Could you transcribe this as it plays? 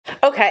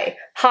Okay,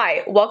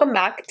 hi, welcome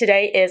back.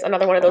 Today is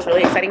another one of those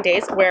really exciting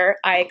days where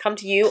I come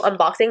to you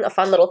unboxing a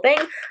fun little thing.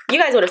 You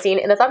guys would have seen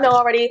in the thumbnail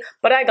already,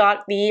 but I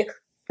got the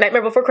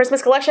Nightmare Before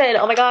Christmas collection.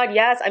 Oh my god,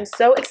 yes, I'm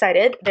so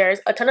excited. There's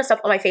a ton of stuff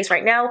on my face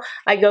right now.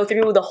 I go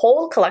through the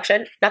whole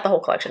collection, not the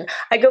whole collection.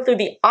 I go through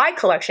the eye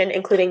collection,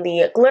 including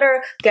the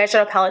glitter, the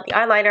eyeshadow palette, the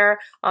eyeliner,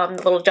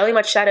 the little Jelly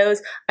Much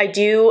shadows. I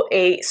do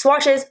a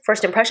swatches,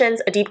 first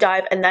impressions, a deep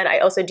dive, and then I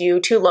also do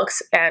 2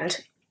 looks and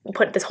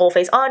put this whole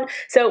face on.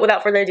 So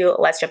without further ado,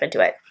 let's jump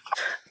into it.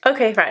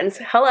 Okay friends,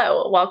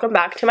 hello, welcome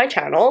back to my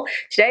channel.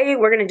 Today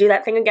we're gonna do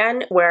that thing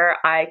again where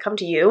I come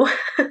to you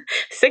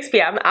 6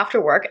 p.m.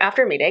 after work,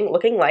 after a meeting,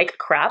 looking like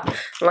crap.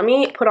 Let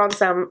me put on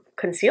some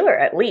concealer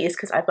at least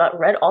because I've got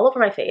red all over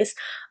my face.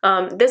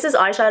 This is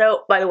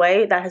eyeshadow, by the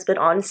way, that has been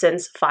on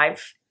since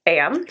 5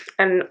 a.m.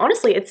 and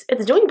honestly it's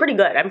doing pretty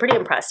good. I'm pretty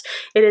impressed.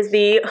 It is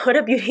the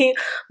Huda Beauty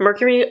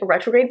Mercury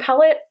Retrograde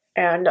palette,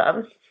 and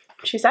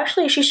she's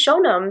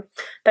shown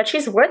that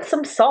she's worth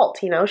some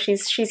salt, you know.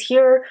 She's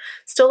here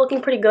still looking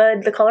pretty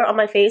good. The color on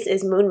my face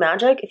is Moon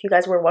Magic, if you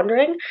guys were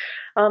wondering.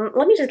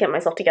 Let me just get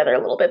myself together a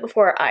little bit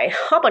before I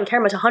hop on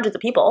camera to hundreds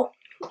of people.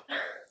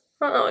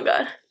 Oh my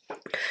god.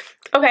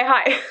 Okay,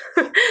 hi.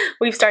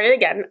 We've started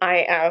again.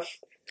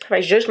 Have I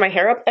zhuzhed my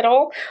hair up at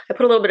all? I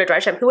put a little bit of dry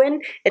shampoo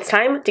in. It's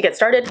time to get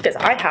started because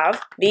I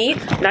have the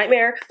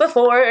Nightmare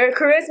Before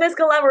Christmas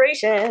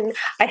collaboration.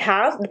 I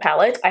have the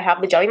palette, I have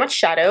the Jelly Much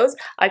shadows,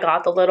 I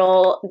got the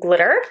little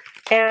glitter,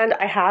 and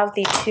I have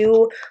the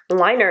 2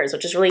 liners,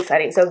 which is really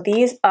exciting. So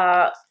these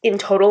in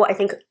total I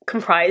think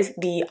comprise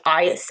the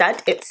eye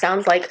set. It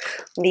sounds like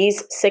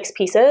these 6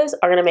 pieces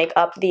are gonna make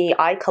up the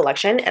eye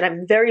collection, and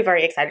I'm very,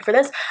 very excited for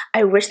this.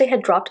 I wish they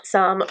had dropped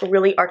some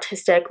really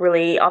artistic,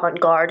 really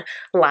avant-garde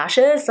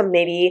lashes, some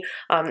maybe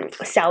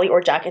Sally or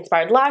Jack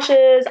inspired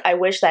lashes. I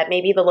wish that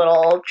maybe the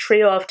little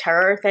Trio of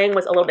Terror thing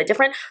was a little bit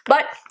different,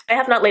 but I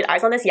have not laid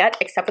eyes on this yet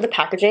except for the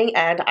packaging,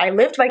 and I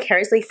lived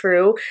vicariously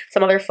through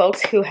some other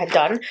folks who had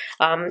done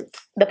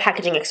the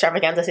packaging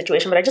extravaganza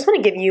situation, but I just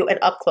want to give you an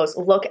up-close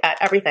look at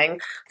everything.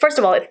 First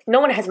of all, if no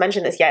one has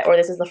mentioned this yet, or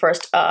this is the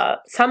first,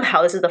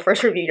 somehow this is the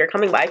first review you're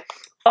coming by,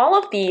 all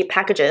of the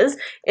packages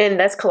in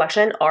this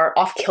collection are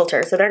off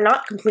kilter, so they're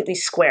not completely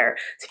square.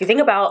 So if you think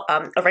about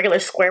a regular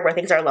square where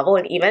things are level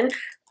and even,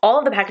 all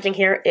of the packaging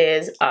here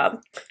is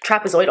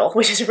trapezoidal,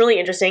 which is really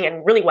interesting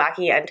and really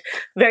wacky and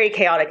very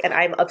chaotic, and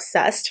I'm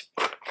obsessed.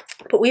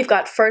 But we've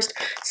got first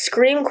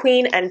Scream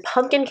Queen and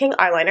Pumpkin King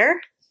eyeliner.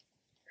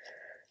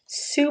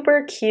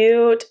 Super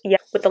cute, yeah,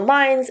 with the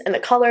lines and the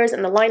colors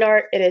and the line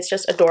art. It is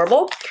just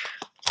adorable.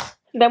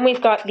 Then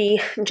we've got the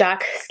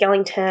Jack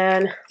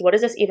Skellington, what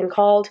is this even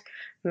called?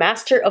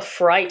 Master of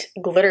Fright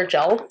glitter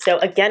gel. So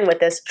again with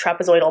this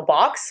trapezoidal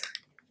box,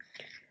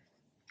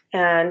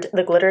 and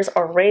the glitters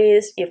are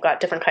raised. You've got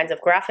different kinds of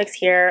graphics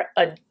here,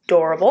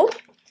 adorable.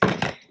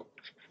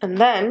 And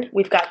then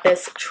we've got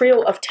this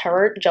Trio of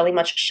Terror Jelly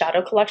Much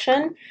shadow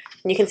collection.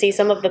 And you can see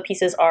some of the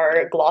pieces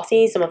are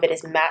glossy, some of it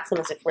is matte, some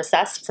of it is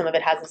recessed, some of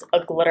it has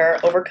a glitter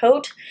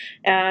overcoat,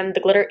 and the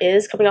glitter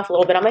is coming off a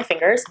little bit on my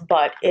fingers,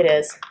 but it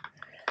is,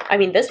 I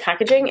mean, this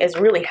packaging is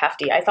really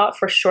hefty. I thought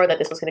for sure that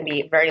this was going to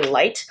be very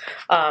light,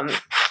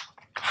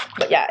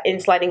 but yeah, in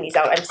sliding these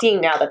out, I'm seeing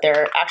now that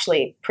they're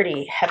actually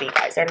pretty heavy,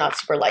 guys. They're not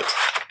super light.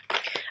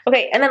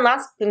 Okay, and then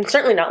last and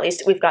certainly not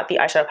least, we've got the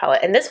eyeshadow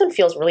palette, and this one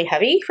feels really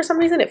heavy for some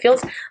reason. It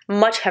feels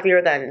much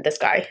heavier than this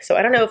guy, so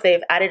I don't know if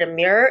they've added a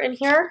mirror in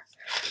here,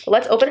 but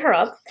let's open her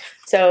up.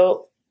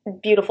 So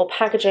beautiful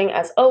packaging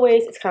as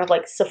always. It's kind of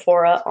like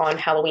Sephora on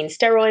Halloween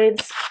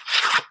steroids.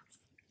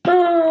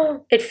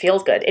 Oh, it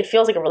feels good. It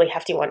feels like a really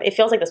hefty one. It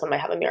feels like this one might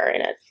have a mirror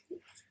in it.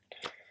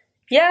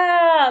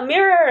 Yeah,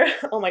 mirror!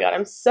 Oh my god,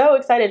 I'm so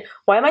excited.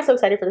 Why am I so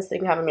excited for this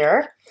thing to have a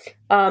mirror?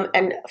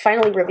 And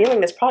finally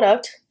revealing this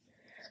product.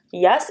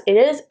 Yes, it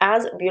is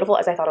as beautiful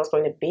as I thought it was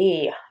going to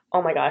be.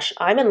 Oh my gosh,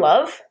 I'm in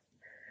love.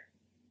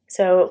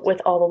 So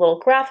with all the little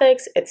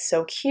graphics, it's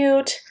so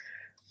cute.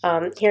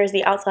 Here's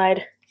the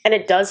outside. And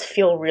it does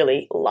feel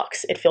really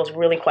luxe. It feels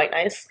really quite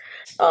nice.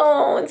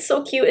 Oh, it's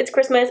so cute. It's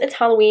Christmas. It's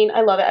Halloween.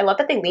 I love it. I love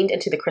that they leaned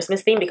into the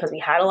Christmas theme because we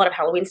had a lot of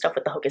Halloween stuff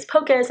with the Hocus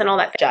Pocus and all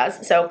that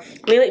jazz. So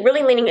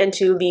really leaning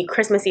into the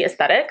Christmassy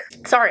aesthetic.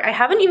 Sorry, I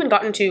haven't even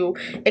gotten to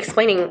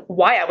explaining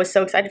why I was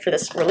so excited for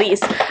this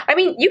release. I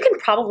mean, you can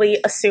probably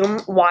assume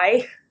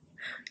why,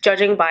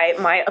 judging by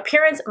my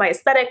appearance, my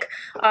aesthetic.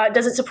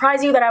 Does it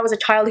surprise you that I was a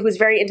child who was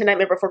very into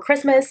Nightmare Before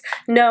Christmas?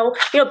 No.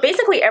 You know,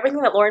 basically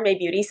everything that Lauren May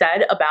Beauty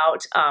said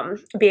about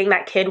being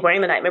that kid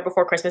wearing the Nightmare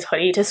Before Christmas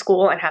hoodie to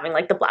school and having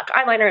like the black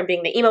eyeliner and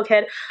being the emo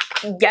kid,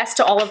 yes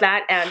to all of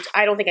that, and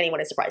I don't think anyone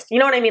is surprised. You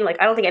know what I mean?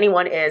 Like, I don't think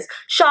anyone is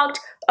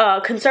shocked,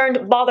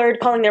 concerned, bothered,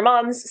 calling their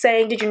moms,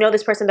 saying, did you know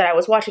this person that I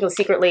was watching was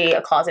secretly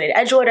a closeted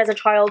edgelord as a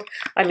child?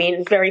 I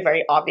mean, very,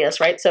 very obvious,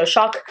 right? So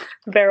Shock,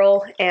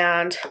 Barrel,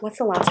 and what's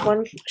the last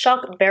one?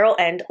 Shock, Barrel,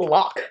 and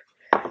Lock.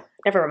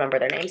 Never remember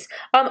their names.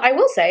 I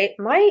will say,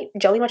 my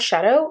Jelly Much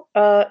shadow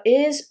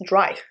is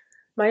dry.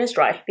 Mine is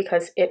dry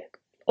because it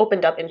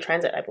opened up in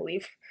transit, I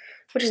believe,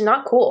 which is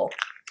not cool.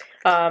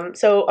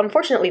 So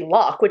unfortunately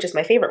Lock, which is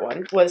my favorite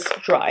one, was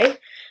dry.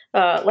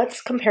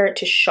 Let's compare it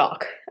to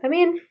Shock. I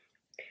mean,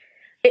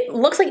 it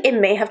looks like it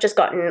may have just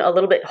gotten a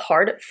little bit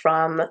hard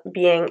from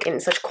being in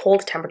such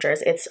cold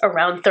temperatures. It's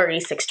around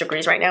 36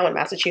 degrees right now in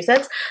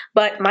Massachusetts,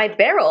 but my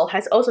barrel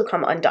has also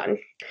come undone.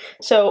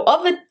 So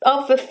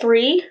of the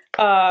three,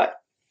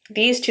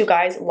 these two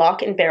guys,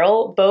 Lock and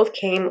Barrel, both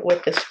came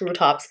with the screw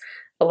tops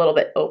a little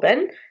bit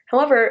open.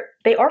 However,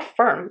 they are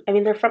firm. I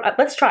mean, they're firm.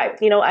 Let's try.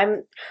 You know,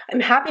 I'm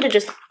happy to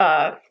just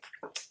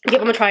give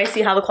them a try,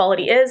 see how the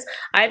quality is.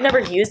 I've never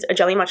used a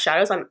Jelly Much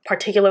shadow, so I'm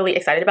particularly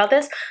excited about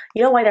this.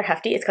 You know why they're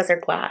hefty? It's because they're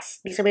glass.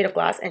 These are made of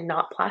glass and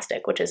not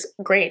plastic, which is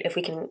great if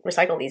we can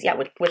recycle these.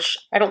 Yeah, which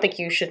I don't think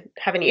you should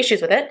have any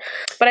issues with it.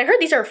 But I heard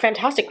these are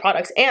fantastic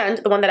products, and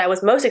the one that I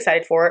was most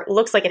excited for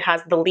looks like it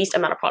has the least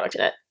amount of product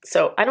in it.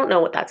 So I don't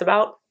know what that's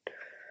about.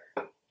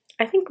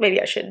 I think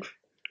maybe I should,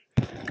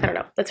 I don't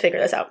know. Let's figure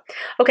this out.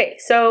 Okay,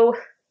 so,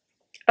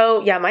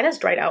 oh yeah, mine has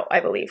dried out, I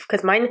believe,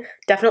 because mine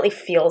definitely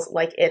feels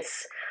like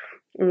it's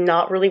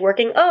not really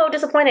working. Oh,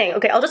 disappointing.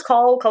 Okay, I'll just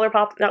call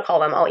ColourPop, not call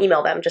them, I'll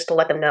email them just to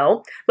let them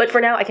know. But for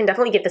now, I can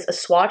definitely give this a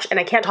swatch, and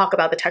I can't talk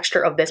about the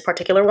texture of this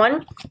particular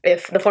one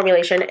if the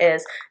formulation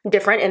is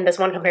different in this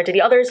one compared to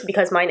the others,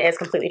 because mine is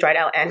completely dried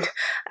out and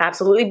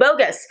absolutely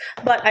bogus.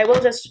 But I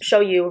will just show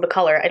you the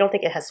color. I don't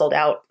think it has sold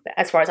out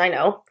as far as I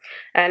know.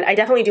 And I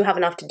definitely do have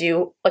enough to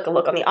do like a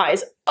look on the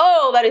eyes.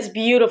 Oh, that is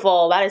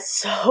beautiful. That is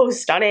so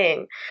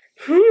stunning.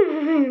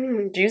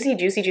 Juicy,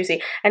 juicy,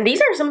 juicy. And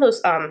these are some of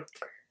those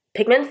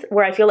pigments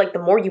where I feel like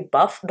the more you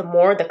buff, the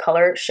more the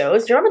color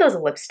shows. Do you remember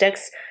those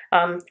lipsticks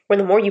where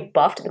the more you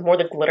buffed, the more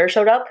the glitter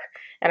showed up?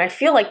 And I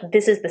feel like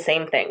this is the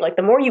same thing. Like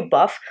the more you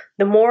buff,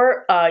 the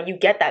more you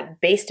get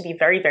that base to be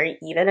very, very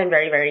even and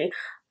very, very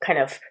kind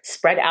of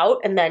spread out.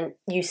 And then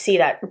you see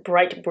that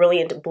bright,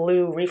 brilliant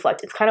blue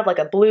reflect. It's kind of like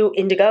a blue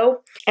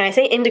indigo. And I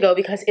say indigo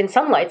because in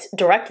some lights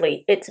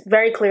directly, it's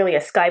very clearly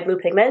a sky blue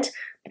pigment.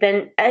 But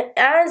then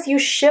as you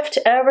shift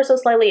ever so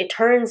slightly, it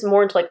turns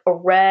more into like a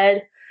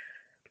red.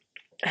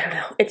 I don't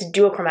know, it's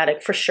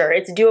duochromatic for sure.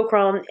 It's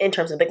duochrome in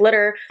terms of the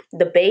glitter.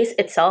 The base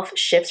itself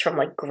shifts from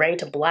like gray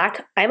to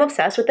black. I'm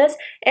obsessed with this,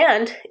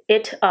 and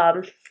it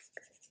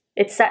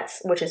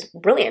sets, which is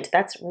brilliant.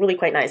 That's really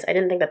quite nice. I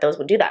didn't think that those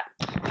would do that.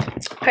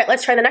 All right,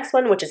 let's try the next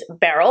one, which is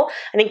Barrel.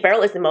 I think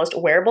Barrel is the most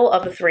wearable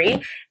of the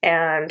three,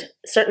 and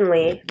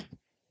certainly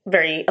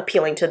very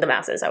appealing to the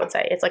masses, I would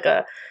say. It's like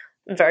a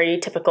very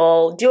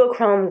typical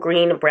duochrome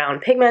green-brown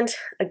pigment.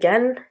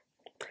 Again,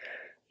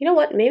 you know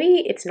what,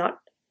 maybe it's not.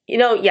 You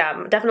know,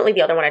 yeah, definitely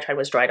the other one I tried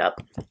was dried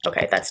up.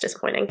 Okay, that's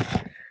disappointing.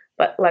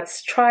 But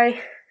let's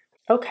try.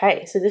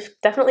 Okay, so this is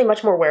definitely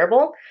much more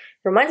wearable.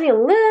 It reminds me a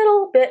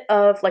little bit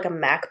of like a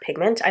MAC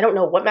pigment. I don't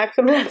know what MAC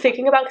pigment I'm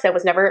thinking about because I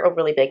was never a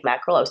really big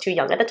MAC girl. I was too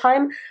young at the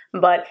time.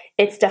 But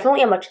it's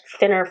definitely a much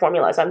thinner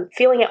formula. So I'm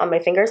feeling it on my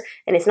fingers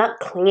and it's not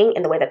clinging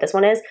in the way that this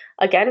one is.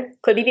 Again,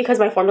 could be because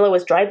my formula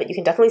was dry, but you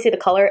can definitely see the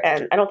color,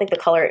 and I don't think the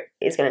color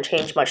is going to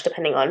change much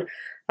depending on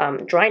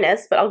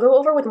dryness. But I'll go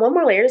over with one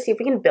more layer to see if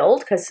we can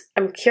build, because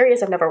I'm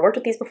curious. I've never worked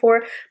with these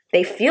before.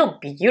 They feel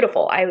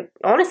beautiful. I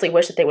honestly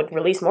wish that they would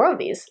release more of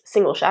these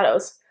single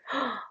shadows.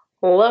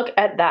 Look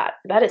at that.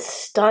 That is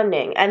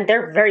stunning. And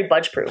they're very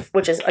budge proof,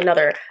 which is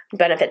another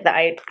benefit that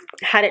I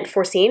hadn't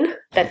foreseen,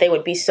 that they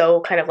would be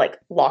so kind of like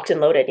locked and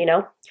loaded, you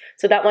know?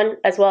 So that one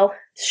as well,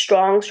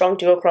 strong, strong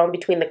duochrome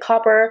between the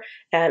copper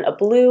and a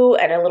blue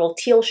and a little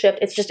teal shift.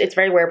 It's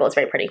very wearable. It's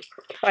very pretty.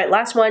 All right,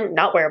 last one,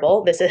 not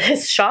wearable. This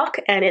is Shock,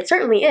 and it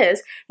certainly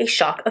is a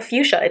Shock of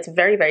Fuchsia. It's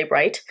very, very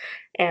bright.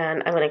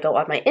 And I'm going to go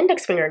on my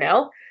index finger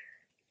now,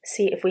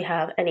 see if we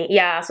have any.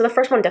 Yeah, so the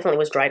first one definitely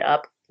was dried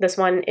up. This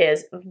one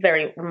is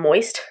very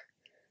moist.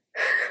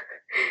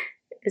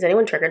 Is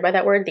anyone triggered by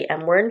that word, the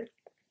M word?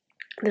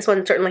 This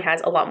one certainly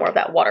has a lot more of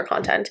that water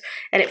content,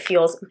 and it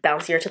feels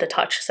bouncier to the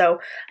touch. So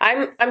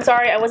I'm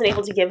sorry I wasn't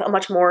able to give a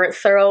much more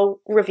thorough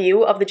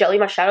review of the Jelly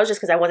Mush shadows just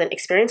because I wasn't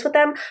experienced with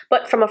them.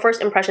 But from a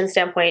first impression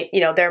standpoint,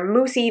 you know, they're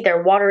moussey,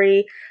 they're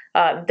watery.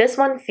 This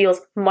one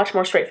feels much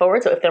more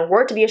straightforward. So if there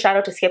were to be a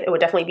shadow to skip, it would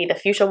definitely be the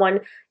fuchsia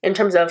one in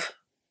terms of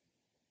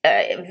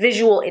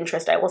visual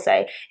interest, I will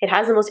say. It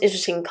has the most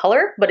interesting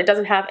color, but it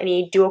doesn't have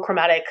any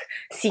duochromatic,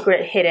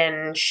 secret,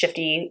 hidden,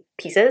 shifty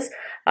pieces,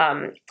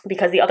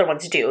 because the other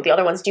ones do. The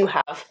other ones do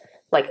have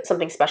like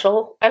something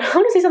special. I don't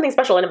want to say something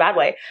special in a bad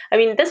way. I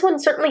mean, this one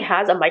certainly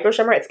has a micro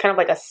shimmer. It's kind of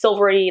like a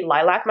silvery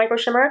lilac micro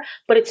shimmer,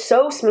 but it's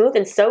so smooth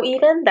and so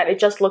even that it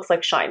just looks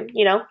like shine,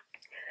 you know?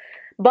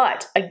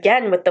 But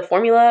again, with the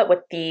formula,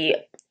 with the,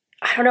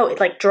 I don't know, it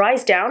like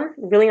dries down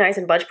really nice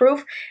and budge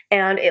proof,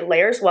 and it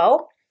layers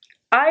well.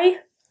 I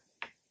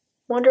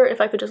wonder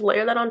if I could just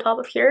layer that on top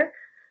of here.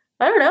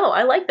 I don't know.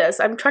 I like this.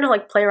 I'm trying to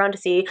like play around to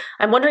see.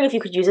 I'm wondering if you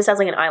could use this as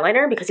like an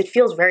eyeliner because it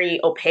feels very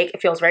opaque.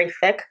 It feels very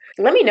thick.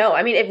 Let me know.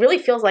 I mean, it really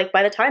feels like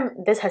by the time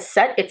this has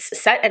set, it's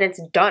set and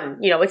it's done.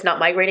 You know, it's not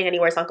migrating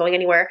anywhere. It's not going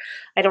anywhere.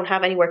 I don't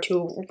have anywhere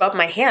to rub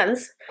my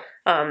hands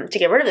to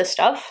get rid of this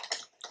stuff.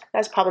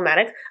 That's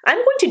problematic. I'm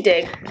going to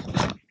dig,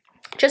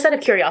 just out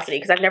of curiosity,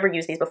 because I've never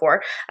used these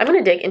before. I'm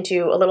going to dig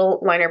into a little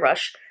liner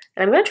brush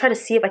and I'm going to try to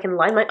see if I can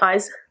line my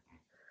eyes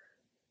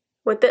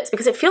with this,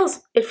 because it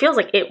feels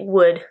like it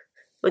would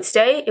would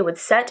stay, it would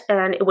set,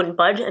 and it wouldn't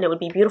budge, and it would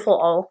be beautiful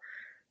all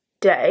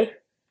day.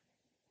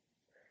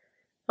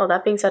 Oh,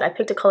 that being said, I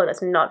picked a color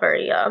that's not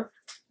very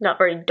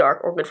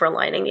dark or good for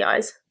aligning the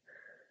eyes.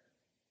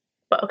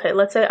 But okay,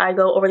 let's say I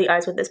go over the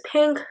eyes with this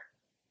pink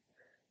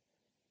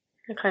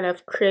and kind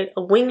of create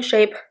a wing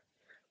shape.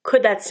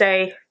 Could that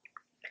stay?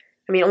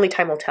 I mean, only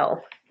time will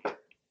tell.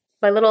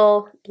 My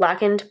little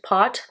blackened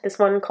pot, this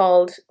one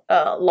called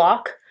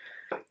Lock.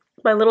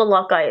 My little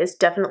Lock guy is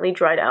definitely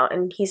dried out,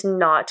 and he's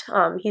not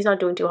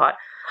doing too hot.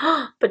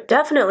 But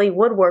definitely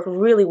would work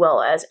really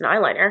well as an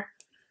eyeliner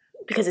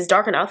because it's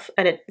dark enough,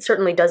 and it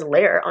certainly does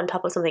layer on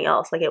top of something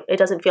else. Like it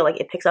doesn't feel like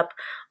it picks up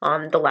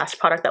on the last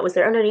product that was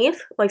there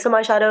underneath. Like some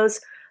eyeshadows,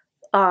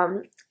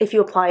 if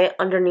you apply it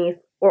underneath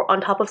or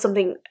on top of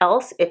something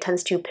else, it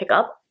tends to pick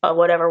up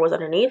whatever was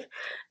underneath,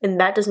 and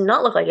that does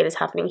not look like it is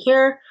happening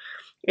here.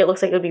 It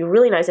looks like it would be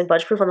really nice and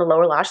budge proof on the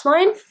lower lash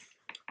line.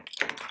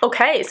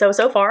 Okay,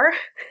 so far,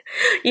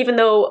 even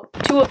though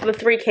 2 of the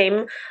 3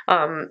 came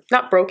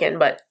not broken,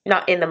 but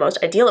not in the most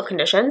ideal of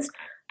conditions,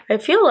 I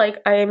feel like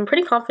I'm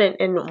pretty confident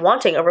in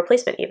wanting a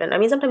replacement even. I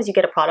mean, sometimes you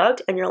get a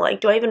product and you're like,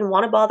 do I even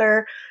want to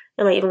bother?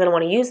 Am I even going to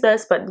want to use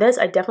this? But this,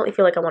 I definitely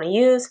feel like I want to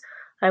use.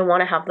 I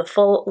want to have the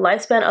full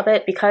lifespan of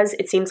it because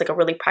it seems like a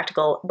really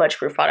practical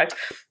budge-proof product.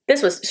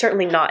 This was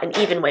certainly not an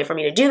even way for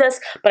me to do this,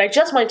 but I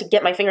just wanted to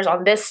get my fingers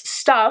on this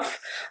stuff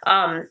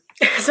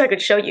so I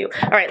could show you.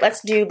 All right,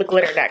 let's do the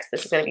glitter next.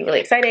 This is going to be really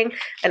exciting.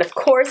 And of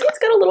course, it's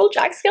got a little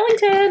Jack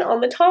Skellington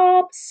on the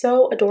top.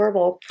 So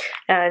adorable.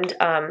 And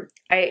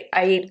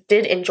I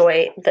did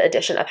enjoy the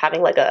addition of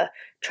having like a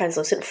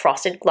translucent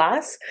frosted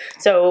glass.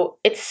 So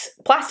it's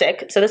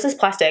plastic. So this is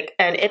plastic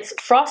and it's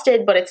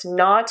frosted, but it's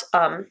not,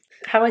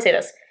 how do I say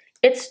this?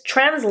 It's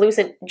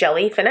translucent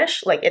jelly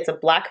finish, like it's a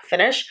black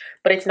finish,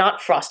 but it's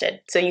not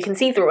frosted. So you can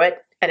see through it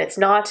and it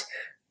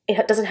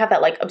doesn't have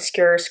that like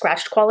obscure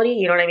scratched quality,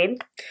 you know what I mean?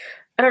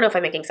 I don't know if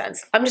I'm making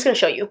sense. I'm just gonna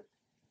show you.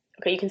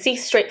 Okay, you can see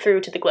straight through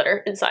to the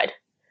glitter inside.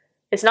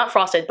 It's not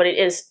frosted, but it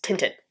is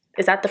tinted.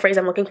 Is that the phrase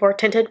I'm looking for?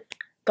 Tinted?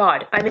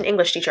 God, I'm an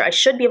English teacher. I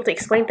should be able to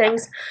explain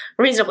things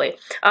reasonably.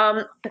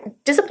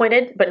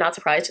 Disappointed, but not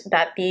surprised,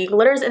 that the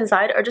glitters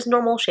inside are just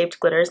normal shaped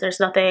glitters. There's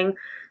nothing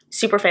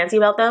super fancy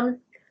about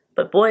them,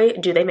 but boy,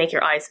 do they make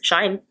your eyes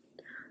shine.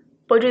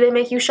 Boy, do they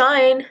make you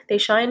shine. They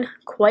shine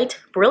quite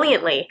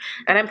brilliantly.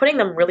 And I'm putting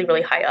them really,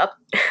 really high up,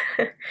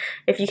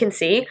 if you can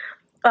see.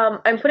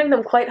 I'm putting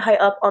them quite high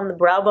up on the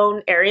brow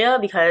bone area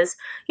because,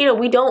 you know,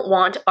 we don't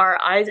want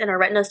our eyes and our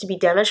retinas to be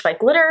damaged by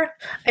glitter.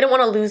 I don't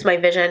want to lose my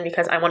vision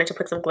because I wanted to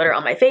put some glitter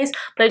on my face,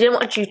 but I didn't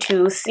want you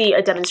to see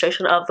a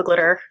demonstration of the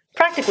glitter.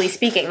 Practically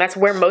speaking, that's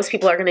where most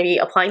people are going to be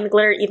applying the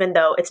glitter, even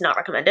though it's not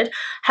recommended.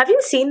 Have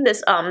you seen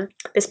this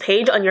this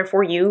page on your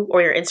For You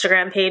or your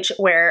Instagram page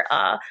where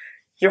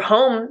your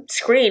home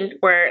screen,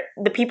 where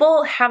the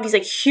people have these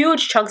like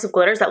huge chunks of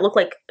glitters that look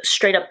like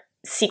straight up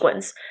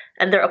sequins,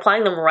 and they're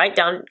applying them right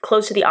down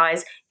close to the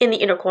eyes in the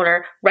inner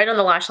corner, right on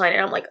the lash line,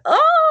 and I'm like,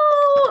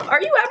 oh,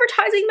 are you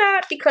advertising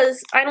that?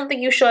 Because I don't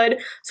think you should.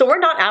 So we're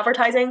not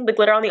advertising the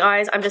glitter on the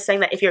eyes. I'm just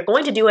saying that if you're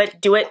going to do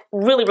it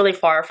really, really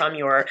far from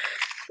your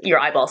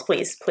eyeballs,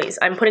 please, please.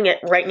 I'm putting it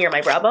right near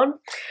my brow bone.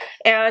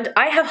 And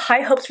I have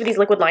high hopes for these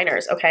liquid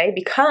liners, okay?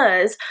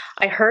 Because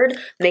I heard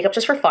Makeup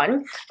Just for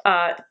Fun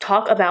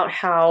talk about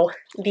how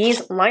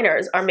these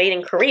liners are made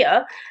in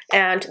Korea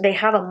and they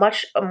have a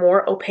much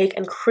more opaque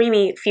and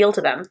creamy feel to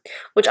them,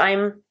 which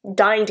I'm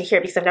dying to hear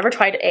because I've never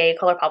tried a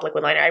ColourPop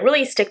liquid liner. I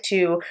really stick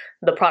to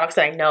the products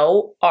that I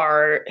know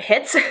are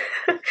hits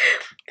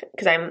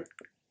because I'm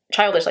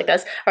childish like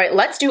this. All right,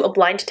 let's do a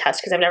blind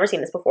test because I've never seen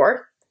this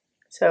before.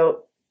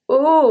 So,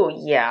 ooh,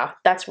 yeah,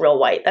 that's real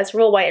white. That's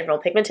real white and real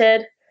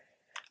pigmented.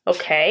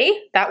 Okay,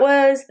 that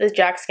was the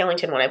Jack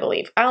Skellington one, I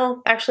believe.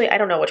 Oh, actually, I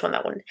don't know which one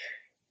that one.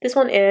 This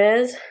one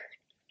is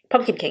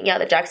Pumpkin King. Yeah,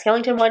 the Jack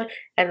Skellington one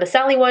and the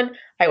Sally one.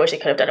 I wish they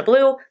could have done a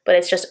blue, but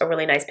it's just a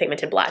really nice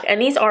pigmented black. And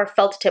these are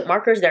felt tip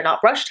markers. They're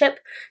not brush tip.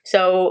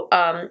 So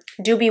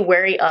do be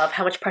wary of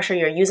how much pressure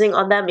you're using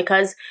on them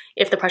because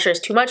if the pressure is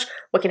too much,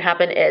 what can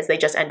happen is they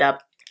just end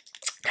up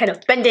kind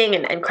of bending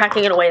and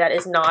cracking in a way that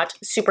is not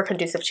super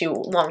conducive to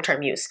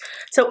long-term use.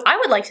 So I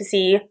would like to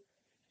see,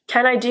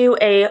 can I do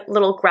a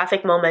little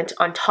graphic moment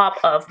on top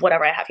of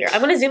whatever I have here? I'm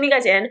going to zoom you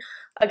guys in.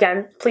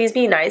 Again, please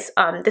be nice.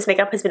 This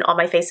makeup has been on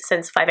my face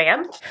since 5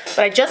 a.m., but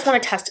I just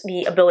want to test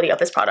the ability of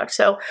this product.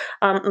 So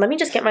let me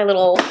just get my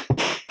little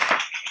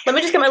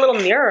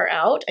mirror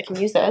out. I can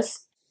use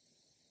this.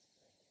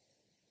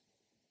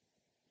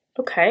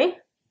 Okay.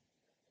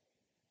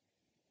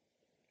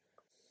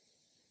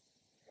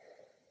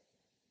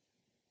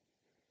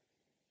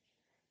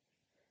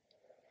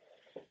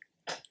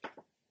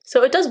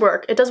 So it does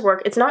work. It does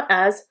work. It's not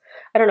as,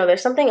 I don't know,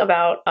 there's something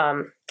about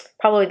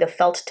probably the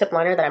felt tip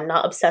liner that I'm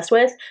not obsessed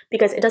with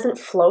because it doesn't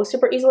flow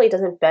super easily. It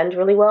doesn't bend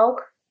really well.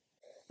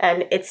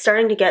 And it's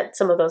starting to get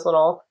some of those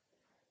little,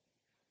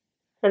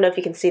 I don't know if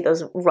you can see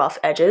those rough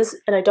edges.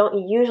 And I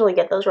don't usually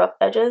get those rough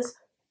edges.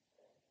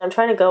 I'm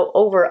trying to go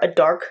over a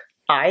dark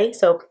eye.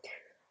 So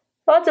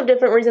lots of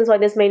different reasons why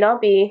this may not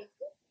be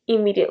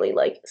immediately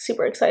like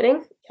super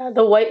exciting. Yeah,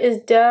 the white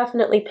is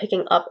definitely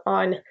picking up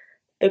on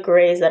the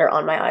grays that are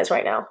on my eyes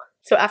right now.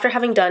 So after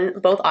having done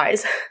both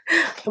eyes,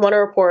 I want to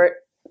report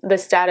the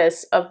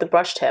status of the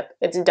brush tip.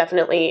 It's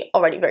definitely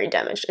already very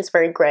damaged. It's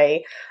very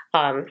gray,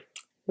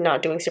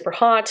 not doing super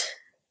hot.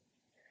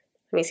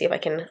 Let me see if I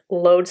can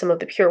load some of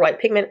the pure white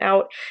pigment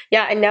out.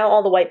 Yeah, and now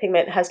all the white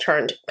pigment has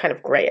turned kind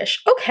of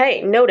grayish.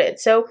 Okay, noted.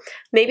 So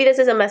maybe this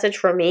is a message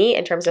for me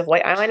in terms of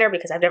white eyeliner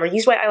because I've never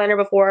used white eyeliner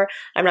before.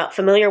 I'm not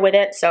familiar with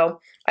it, so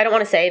I don't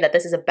want to say that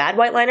this is a bad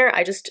white liner.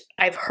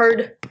 I've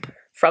heard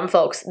from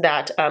folks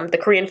that the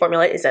Korean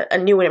formula is a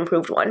new and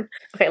improved one.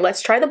 Okay,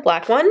 let's try the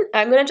black one.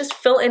 I'm gonna just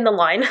fill in the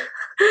line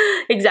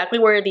exactly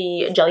where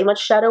the Jelly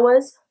Much shadow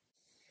was.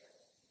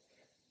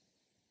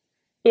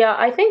 Yeah,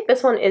 I think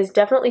this one is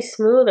definitely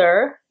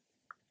smoother.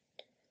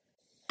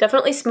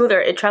 Definitely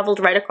smoother. It traveled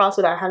right across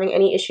without having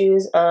any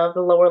issues of the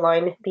lower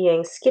line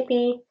being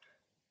skippy.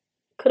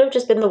 Could have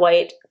just been the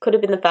white. Could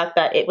have been the fact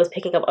that it was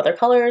picking up other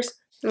colors.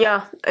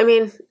 Yeah, I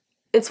mean,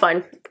 it's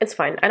fine. It's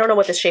fine. I don't know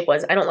what this shape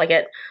was. I don't like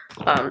it.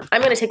 I'm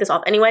going to take this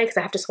off anyway because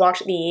I have to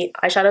swatch the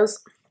eyeshadows.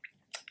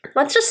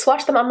 Let's just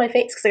swatch them on my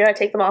face because I gotta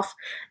take them off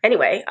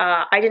anyway.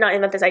 I did not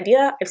invent this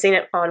idea. I've seen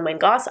it on Wayne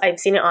Goss. I've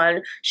seen it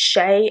on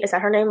Shay. Is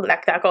that her name?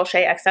 That girl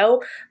Shay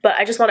XO. But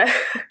I just want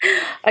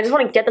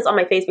to get this on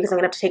my face because I'm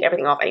gonna have to take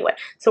everything off anyway.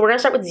 So we're gonna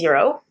start with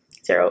 0.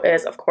 0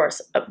 is of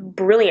course a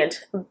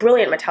brilliant,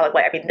 brilliant metallic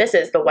white. I mean, this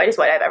is the whitest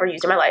white I've ever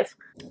used in my life.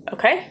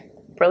 Okay,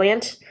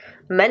 brilliant.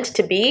 Meant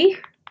to be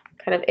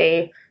kind of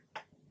a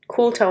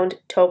cool toned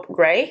taupe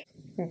gray.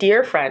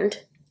 Dear Friend,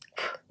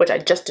 which I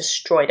just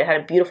destroyed. It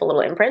had a beautiful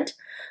little imprint.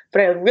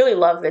 But I really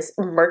love this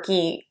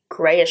murky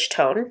grayish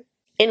tone.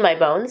 In My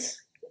Bones,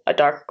 a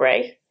dark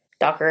gray.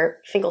 Dr.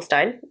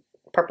 Finkelstein,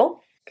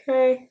 purple.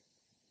 Okay.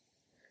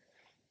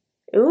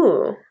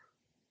 Ooh.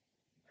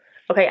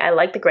 Okay, I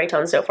like the gray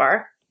tone so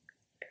far.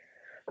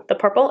 The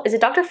purple, is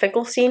it Dr.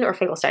 Finkelstein or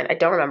Finkelstein? I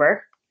don't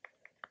remember.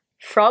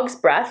 Frog's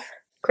Breath,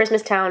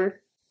 Christmas Town,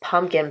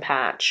 Pumpkin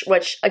Patch,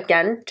 which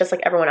again, just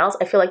like everyone else,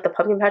 I feel like the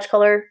pumpkin patch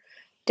color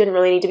didn't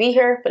really need to be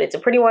here, but it's a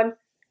pretty one.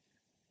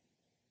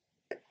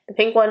 The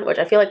pink one, which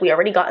I feel like we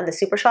already got in the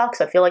Super Shock,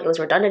 so I feel like it was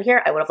redundant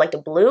here. I would have liked a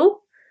blue.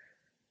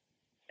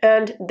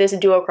 And this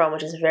duochrome,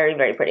 which is very,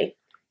 very pretty.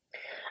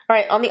 All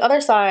right, on the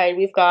other side,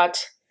 we've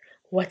got,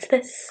 what's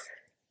this?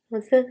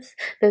 What's this?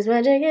 There's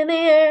magic in the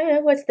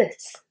air. What's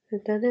this?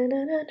 Da, da,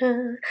 da, da,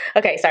 da.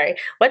 Okay, sorry.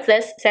 What's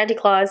this? Santa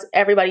Claus,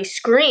 Everybody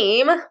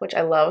Scream, which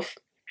I love.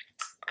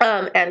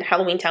 And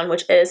Halloween Town,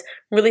 which is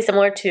really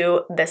similar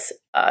to this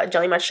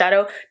Jelly Much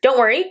shadow. Don't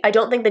worry, I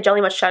don't think the Jelly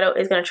Much shadow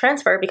is going to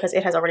transfer because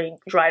it has already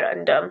dried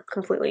and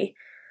completely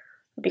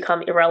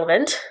become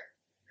irrelevant.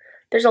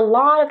 There's a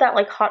lot of that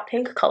like hot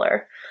pink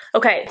color.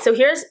 Okay, so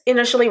here's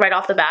initially right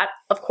off the bat.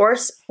 Of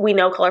course, we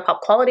know ColourPop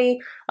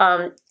quality.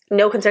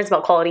 No concerns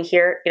about quality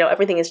here. You know,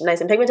 everything is nice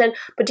and pigmented.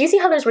 But do you see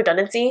how there's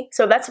redundancy?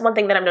 So that's one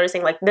thing that I'm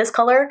noticing. Like this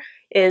color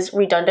is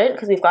redundant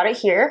because we've got it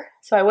here.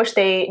 So I wish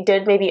they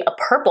did maybe a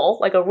purple,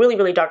 like a really,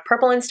 really dark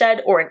purple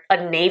instead, or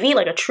a navy,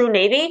 like a true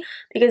navy,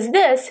 because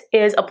this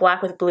is a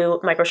black with blue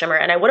micro shimmer.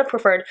 And I would have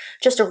preferred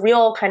just a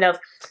real kind of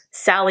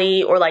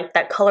Sally or like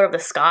that color of the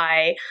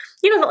sky,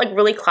 you know, that like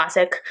really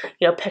classic,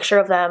 you know, picture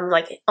of them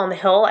like on the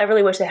hill. I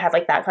really wish they had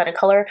like that kind of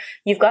color.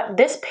 You've got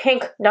this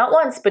pink, not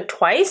once, but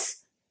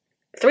twice,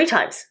 3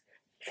 times.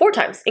 4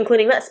 times,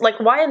 including this. Like,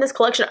 why in this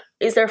collection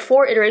is there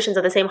 4 iterations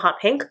of the same hot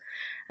pink?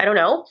 I don't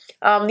know.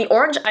 The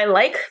orange I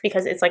like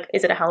because it's like,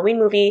 is it a Halloween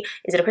movie?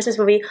 Is it a Christmas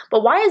movie?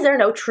 But why is there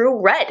no true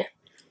red?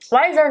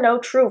 Why is there no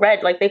true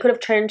red? Like, they could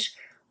have changed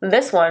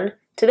this one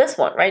to this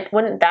one, right?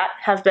 Wouldn't that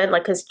have been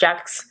like his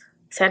Jack's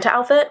Santa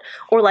outfit?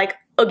 Or like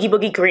Oogie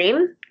Boogie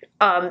green?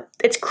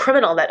 It's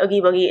criminal that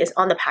Oogie Boogie is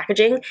on the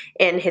packaging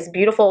in his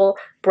beautiful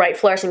bright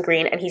fluorescent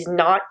green and he's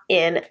not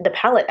in the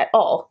palette at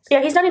all.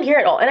 Yeah, he's not in here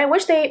at all. And I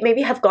wish they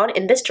maybe have gone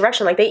in this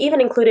direction. Like they even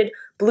included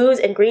blues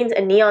and greens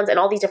and neons and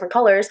all these different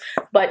colors,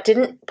 but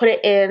didn't put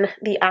it in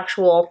the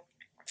actual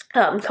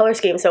color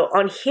scheme. So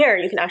on here,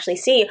 you can actually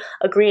see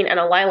a green and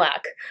a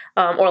lilac,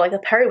 or like a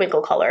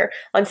periwinkle color.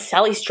 On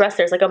Sally's dress,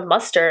 there's like a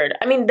mustard.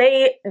 I mean,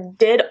 they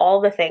did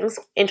all the things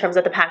in terms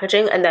of the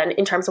packaging, and then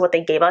in terms of what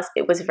they gave us,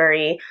 it was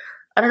very,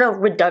 I don't know,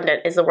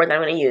 redundant is the word that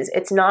I'm going to use.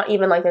 It's not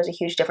even like there's a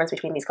huge difference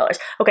between these colors.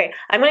 Okay,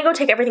 I'm going to go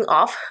take everything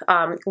off.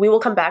 We will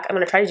come back. I'm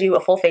going to try to do a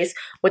full face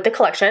with the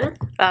collection,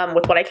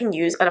 with what I can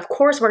use. And of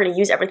course, we're going to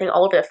use everything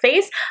all over the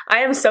face. I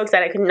am so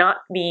excited. I could not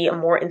be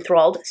more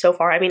enthralled so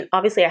far. I mean,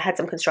 obviously I had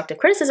some constructive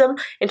criticism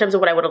in terms of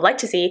what I would have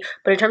liked to see,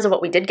 but in terms of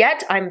what we did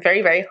get, I'm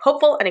very, very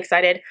hopeful and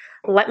excited.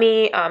 Let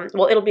me,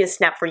 well, it'll be a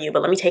snap for you,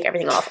 but let me take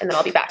everything off and then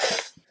I'll be back.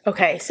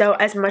 Okay, so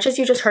as much as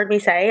you just heard me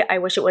say, I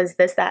wish it was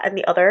this, that, and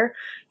the other,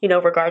 you know,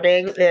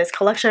 regarding this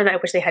collection. I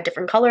wish they had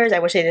different colors. I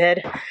wish they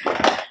did,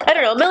 I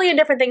don't know, a million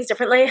different things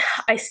differently.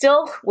 I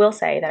still will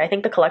say that I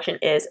think the collection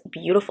is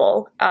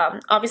beautiful.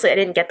 Obviously, I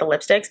didn't get the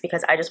lipsticks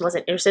because I just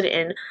wasn't interested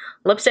in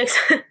lipsticks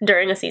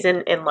during a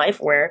season in life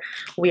where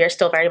we are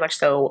still very much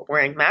so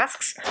wearing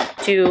masks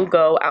to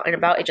go out and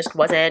about. It just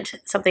wasn't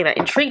something that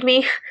intrigued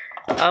me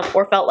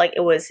or felt like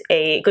it was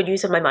a good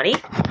use of my money.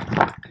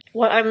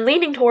 What I'm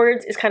leaning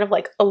towards is kind of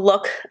like a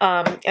look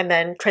and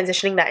then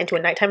transitioning that into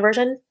a nighttime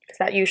version, because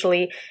that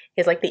usually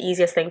is like the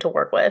easiest thing to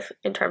work with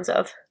in terms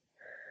of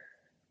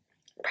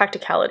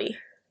practicality.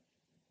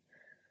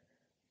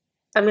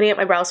 I'm gonna get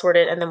my brows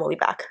sorted and then we'll be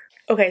back.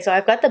 Okay, so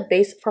I've got the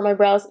base for my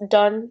brows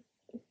done.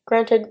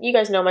 Granted, you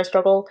guys know my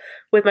struggle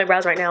with my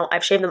brows right now.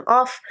 I've shaved them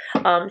off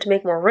to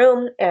make more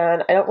room,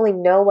 and I don't really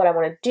know what I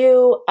want to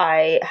do.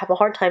 I have a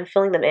hard time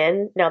filling them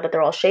in now that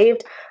they're all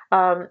shaved,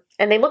 and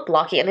they look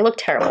blocky and they look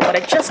terrible,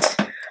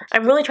 but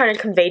I'm really trying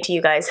to convey to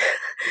you guys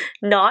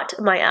not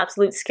my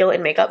absolute skill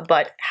in makeup,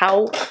 but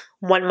how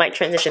one might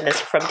transition this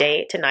from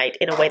day to night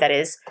in a way that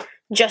is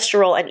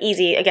gestural and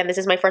easy. Again, this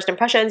is my first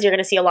impressions. You're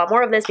going to see a lot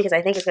more of this because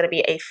I think it's going to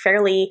be a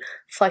fairly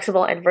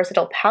flexible and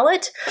versatile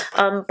palette.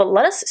 But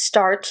let us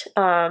start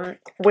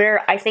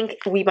where I think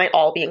we might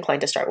all be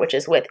inclined to start, which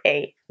is with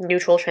a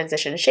neutral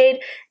transition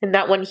shade. And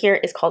that one here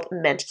is called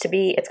Meant to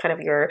Be. It's kind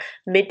of your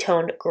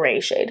mid-toned gray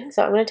shade.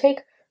 So I'm going to take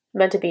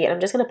Meant to Be and I'm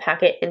just going to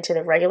pack it into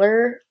the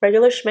regular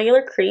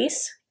schmegular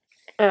crease,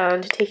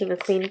 and taking a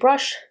clean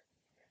brush,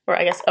 or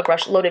I guess a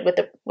brush loaded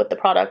with the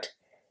product,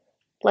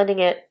 blending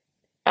it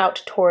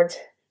out towards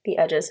the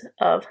edges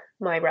of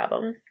my brow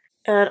bone.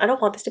 And I don't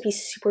want this to be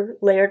super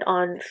layered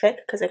on thick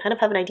because I kind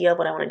of have an idea of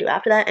what I want to do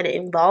after that, and it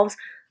involves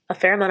a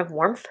fair amount of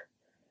warmth.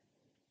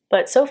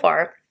 But so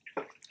far,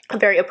 a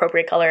very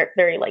appropriate color,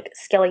 very like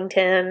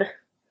Skellington,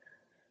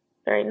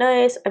 very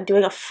nice. I'm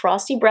doing a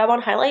frosty brow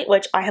bone highlight,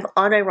 which I have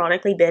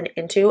unironically been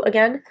into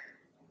again.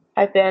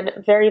 I've been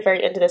very,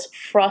 very into this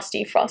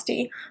frosty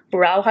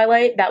brow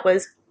highlight that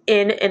was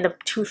in the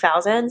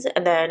 2000s,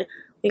 and then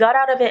we got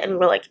out of it and we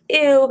were like,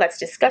 ew, that's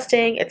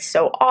disgusting. It's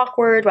so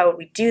awkward. Why would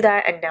we do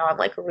that? And now I'm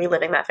like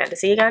reliving that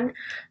fantasy again.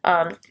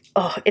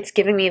 Oh, it's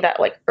giving me that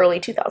like early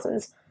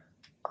 2000s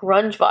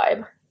grunge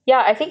vibe.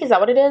 Yeah, I think, is that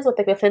what it is? With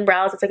like the thin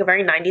brows, it's like a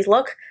very 90s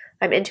look.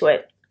 I'm into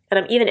it. And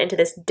I'm even into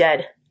this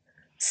dead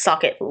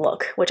socket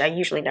look, which I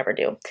usually never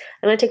do. I'm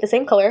going to take the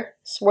same color,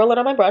 swirl it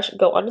on my brush,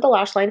 go under the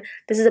lash line.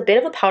 This is a bit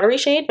of a powdery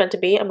shade, Meant to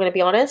Be, I'm going to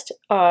be honest.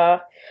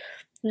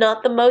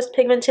 Not the most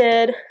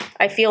pigmented.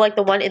 I feel like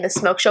the one in the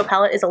Smoke Show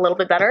palette is a little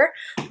bit better,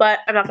 but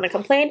I'm not going to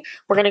complain.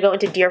 We're going to go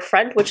into Dear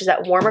Friend, which is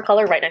that warmer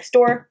color right next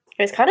door.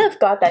 And it's kind of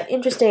got that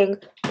interesting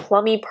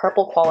plummy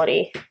purple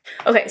quality.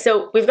 Okay,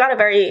 so we've got a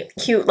very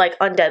cute, like,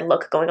 undead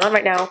look going on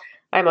right now.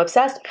 I'm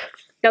obsessed.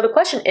 Now the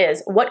question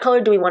is, what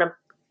color do we want to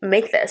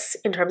make this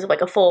in terms of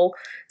like a full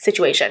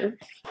situation?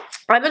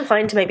 I'm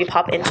inclined to maybe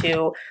pop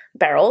into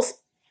Barrel's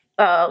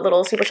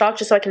little Super Shock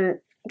just so I can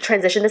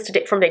transition this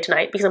from day to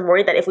night, because I'm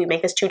worried that if we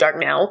make this too dark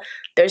now,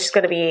 there's just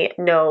going to be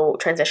no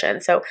transition.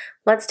 So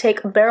let's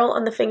take Barrel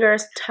on the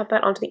fingers, tap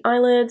that onto the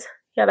eyelids.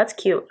 Yeah, that's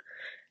cute.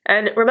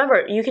 And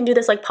remember, you can do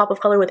this like pop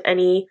of color with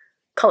any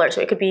color. So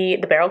it could be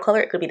the Barrel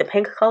color, it could be the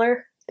pink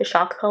color, the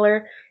Shock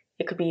color,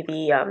 it could be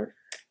the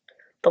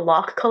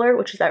Lock color,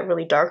 which is that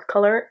really dark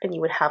color, and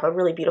you would have a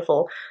really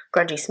beautiful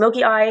grungy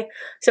smoky eye.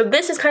 So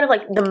this is kind of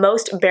like the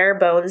most bare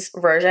bones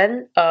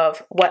version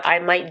of what I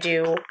might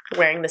do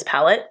wearing this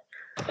palette.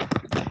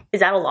 Is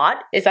that a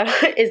lot? Is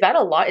that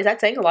a lot? Is that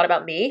saying a lot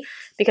about me?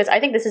 Because I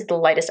think this is the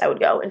lightest I would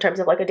go in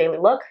terms of like a daily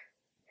look.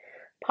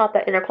 Pop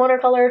that inner corner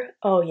color.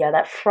 Oh yeah,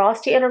 that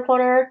frosty inner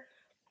corner.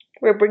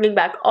 We're bringing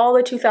back all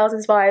the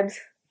 2000s vibes.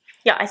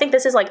 Yeah, I think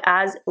this is like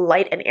as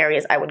light an area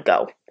as I would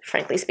go,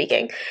 frankly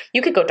speaking.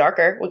 You could go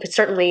darker. We could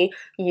certainly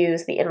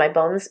use the In My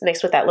Bones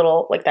mixed with that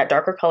little, like that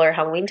darker color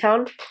Halloween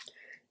Town.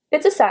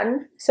 It's a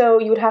satin, so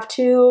you would have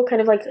to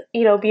kind of like,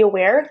 you know, be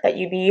aware that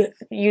you'd be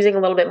using a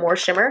little bit more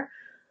shimmer.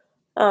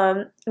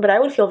 But I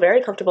would feel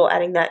very comfortable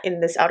adding that in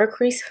this outer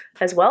crease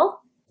as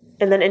well.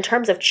 And then in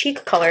terms of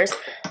cheek colors,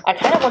 I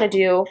kind of want to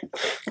do,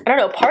 I don't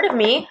know, part of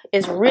me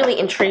is really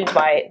intrigued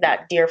by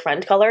that Dear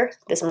Friend color,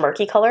 this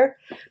murky color,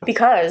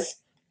 because,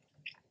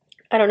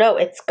 I don't know,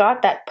 it's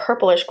got that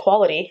purplish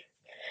quality.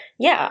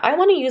 Yeah, I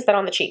want to use that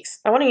on the cheeks.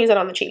 I want to use it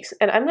on the cheeks.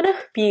 And I'm going to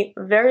be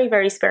very,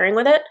 very sparing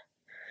with it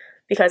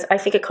because I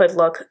think it could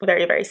look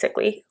very, very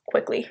sickly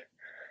quickly.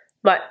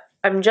 But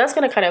I'm just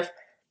going to kind of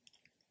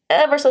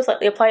ever so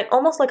slightly apply it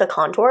almost like a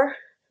contour,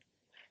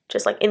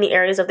 just like in the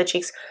areas of the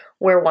cheeks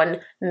where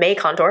one may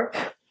contour.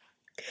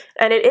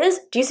 And it is,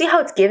 do you see how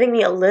it's giving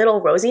me a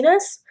little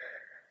rosiness?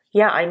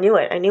 Yeah, I knew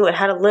it. I knew it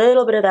had a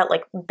little bit of that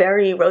like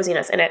berry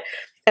rosiness in it.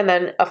 And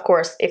then of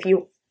course, if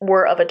you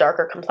were of a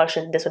darker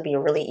complexion, this would be a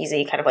really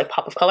easy kind of like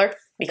pop of color,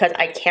 because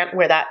I can't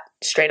wear that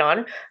straight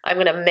on. I'm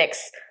going to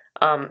mix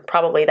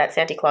probably that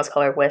Santa Claus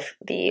color with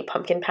the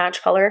pumpkin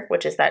patch color,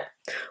 which is that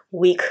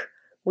weak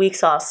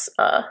sauce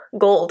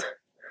gold.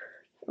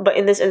 But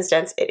in this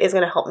instance, it is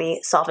going to help me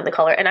soften the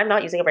color. And I'm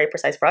not using a very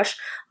precise brush.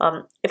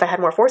 If I had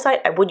more foresight,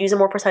 I would use a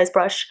more precise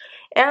brush.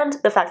 And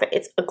the fact that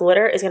it's a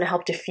glitter is going to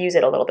help diffuse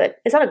it a little bit.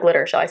 It's not a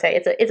glitter, shall I say.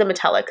 It's a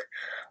metallic.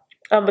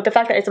 But the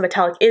fact that it's a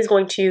metallic is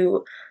going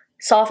to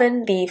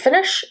soften the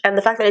finish. And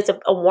the fact that it's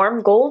a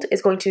warm gold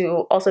is going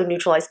to also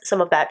neutralize some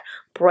of that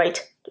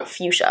bright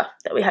fuchsia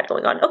that we had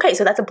going on. Okay,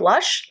 so that's a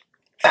blush.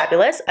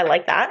 Fabulous. I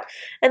like that.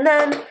 And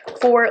then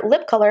for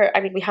lip color,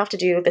 I mean, we have to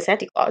do the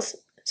Santa Claus.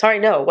 Sorry,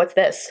 no. What's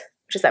this?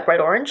 Which is that bright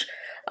orange.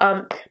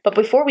 But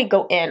before we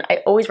go in, I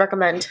always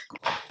recommend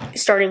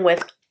starting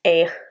with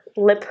a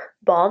lip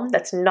balm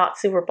that's not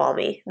super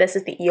balmy. This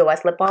is the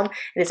EOS lip balm.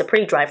 It is a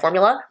pretty dry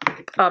formula,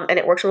 and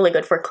it works really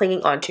good for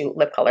clinging onto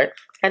lip color.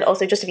 And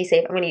also, just to be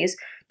safe, I'm going to use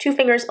 2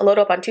 fingers, load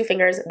up on 2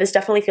 fingers. This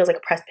definitely feels like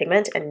a pressed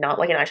pigment and not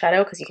like an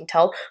eyeshadow, because you can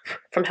tell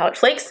from how it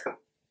flakes.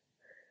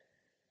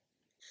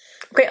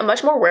 Okay, a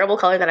much more wearable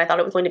color than I thought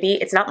it was going to be.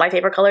 It's not my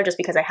favorite color just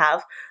because I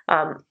have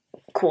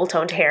cool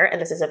toned hair, and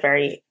this is a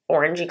very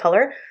orangey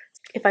color.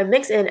 If I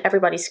mix in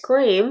Everybody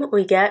Scream,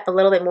 we get a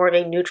little bit more of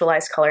a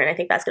neutralized color, and I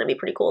think that's going to be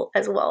pretty cool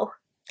as well.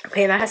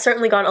 Okay, and that has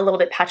certainly gone a little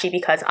bit patchy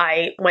because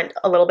I went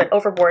a little bit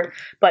overboard,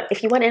 but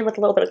if you went in with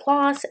a little bit of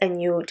gloss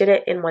and you did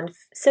it in one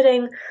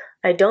sitting,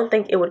 I don't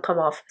think it would come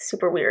off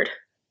super weird.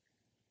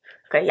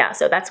 Okay, yeah,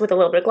 so that's with a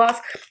little bit of gloss.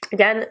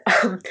 Again,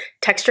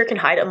 texture can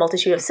hide a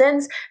multitude of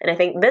sins, and I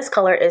think this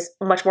color is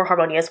much more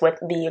harmonious with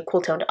the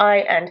cool toned eye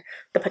and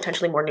the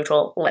potentially more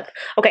neutral lip.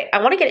 Okay,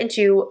 I want to get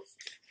into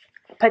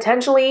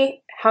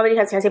potentially, how many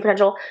times can I say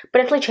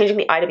potentially changing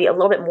the eye to be a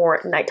little bit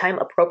more nighttime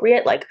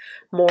appropriate, like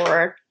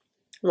more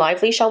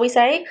lively, shall we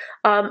say.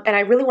 And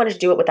I really wanted to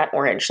do it with that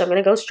orange. So I'm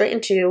going to go straight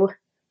into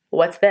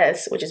what's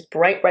this, which is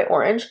bright, bright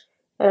orange.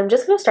 And I'm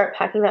just going to start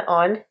packing that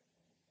on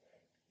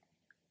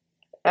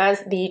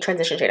as the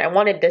transition shade. I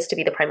wanted this to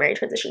be the primary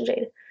transition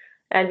shade.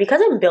 And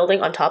because I'm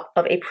building on top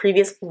of a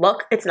previous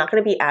look, it's not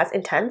going to be as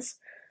intense.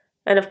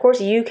 And of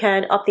course, you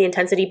can up the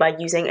intensity by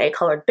using a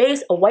colored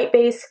base, a white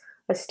base,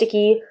 a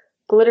sticky,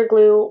 glitter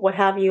glue, what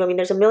have you. I mean,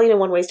 there's a million and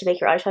one ways to make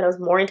your eyeshadows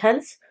more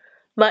intense.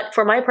 But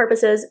for my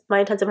purposes,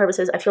 my intensive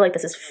purposes, I feel like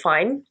this is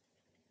fine.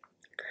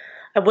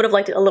 I would have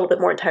liked it a little bit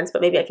more intense,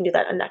 but maybe I can do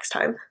that next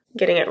time.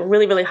 Getting it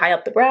really, really high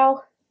up the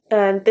brow.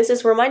 And this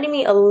is reminding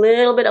me a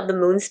little bit of the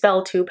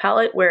Moonspell 2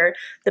 palette, where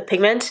the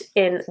pigment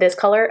in this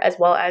color, as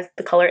well as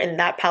the color in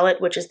that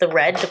palette, which is the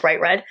red, the bright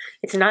red,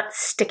 it's not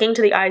sticking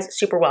to the eyes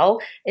super well.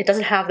 It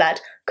doesn't have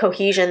that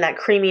cohesion, that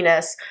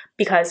creaminess,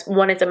 because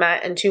 1, it's a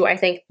matte, and 2, I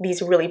think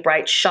these really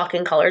bright,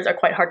 shocking colors are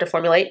quite hard to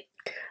formulate.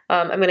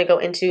 I'm going to go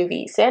into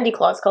the Sandy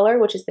Claus color,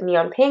 which is the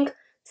neon pink.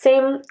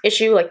 Same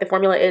issue, like the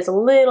formula is a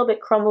little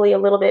bit crumbly, a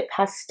little bit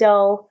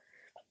pastel.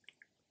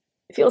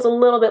 It feels a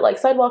little bit like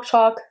sidewalk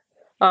chalk.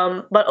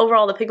 But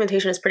overall, the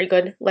pigmentation is pretty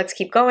good. Let's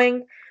keep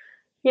going.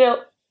 You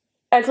know,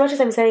 as much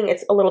as I'm saying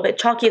it's a little bit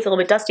chalky, it's a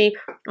little bit dusty,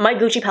 my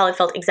Gucci palette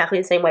felt exactly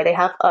the same way. They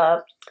have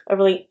a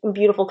really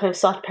beautiful kind of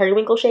soft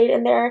periwinkle shade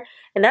in there,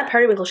 and that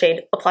periwinkle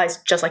shade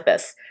applies just like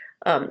this.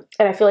 And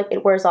I feel like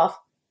it wears off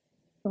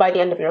by the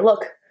end of your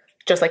look,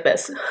 just like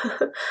this.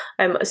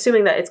 I'm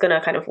assuming that it's going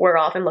to kind of wear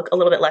off and look a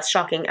little bit less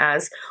shocking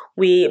as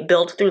we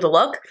build through the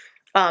look.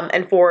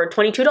 And for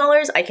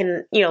 $22, I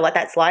can, you know, let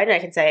that slide and I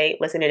can say,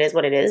 listen, it is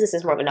what it is. This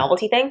is more of a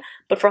novelty thing.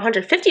 But for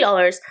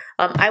 $150,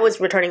 I was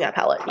returning that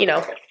palette, you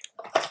know.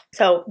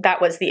 So that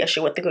was the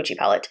issue with the Gucci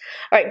palette.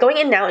 All right, going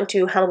in now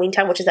into Halloween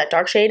Time, which is that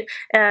dark shade.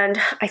 And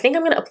I think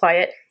I'm going to apply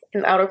it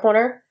in the outer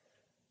corner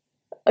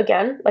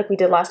again, like we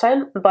did last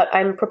time. But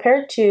I'm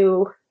prepared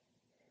to...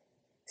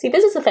 See,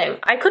 this is the thing.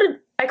 I could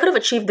have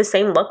achieved the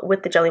same look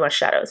with the Jelly Mush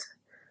shadows.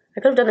 I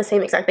could have done the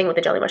same exact thing with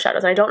the Jelly Mush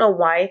shadows, and I don't know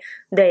why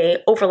they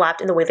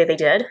overlapped in the way that they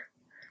did.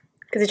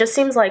 Because it just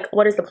seems like,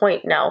 what is the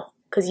point now?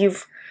 Because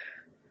you've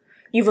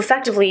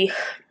effectively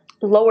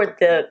lowered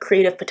the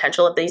creative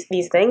potential of these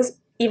things,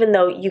 even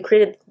though you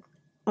created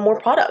more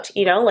product,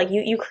 you know? Like,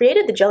 you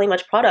created the Jelly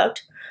Mush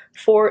product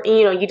for,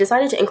 you know, you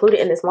decided to include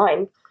it in this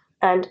line,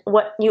 and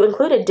what you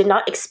included did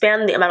not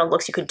expand the amount of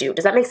looks you could do.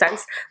 Does that make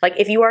sense? Like,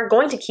 if you are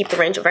going to keep the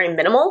range very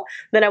minimal,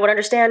 then I would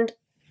understand,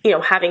 you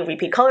know, having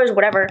repeat colors,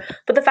 whatever.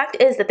 But the fact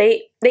is that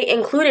they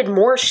included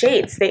more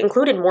shades, they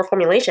included more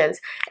formulations,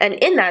 and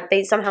in that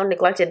they somehow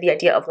neglected the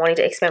idea of wanting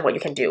to expand what you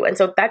can do. And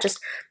so that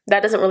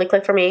doesn't really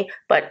click for me,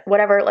 but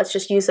whatever, let's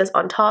just use this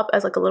on top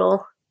as like a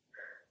little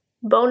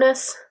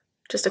bonus,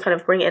 just to kind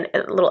of bring in a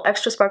little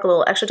extra sparkle, a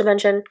little extra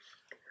dimension.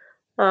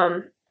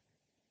 And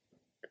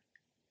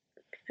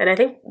I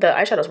think the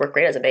eyeshadows work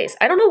great as a base.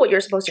 I don't know what you're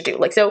supposed to do.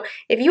 Like, so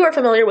if you are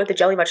familiar with the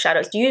Jelly Mush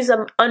shadows, do you use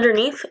them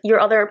underneath your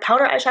other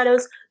powder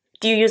eyeshadows?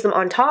 Do you use them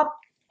on top?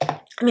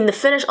 I mean, the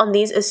finish on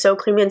these is so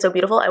creamy and so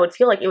beautiful. I would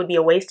feel like it would be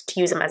a waste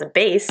to use them as a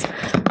base.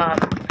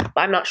 But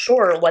I'm not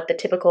sure what the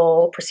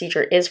typical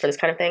procedure is for this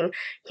kind of thing.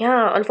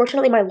 Yeah,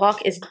 unfortunately, my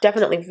lock is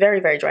definitely very,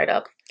 very dried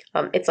up.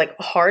 It's like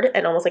hard,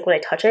 and almost like when I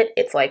touch it,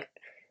 it's like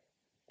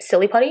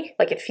silly putty.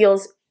 Like, it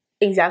feels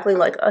exactly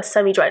like a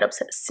semi-dried up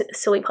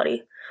silly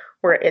putty,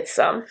 where it's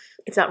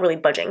not really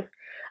budging. All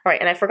right,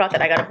 and I forgot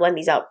that I gotta blend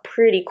these out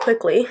pretty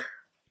quickly.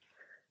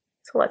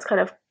 So let's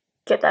kind of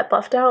get that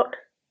buffed out.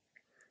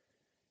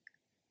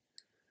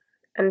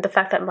 And the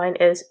fact that mine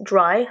is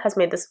dry has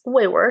made this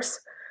way worse.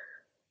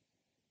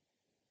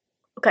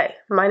 Okay,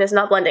 mine is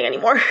not blending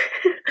anymore.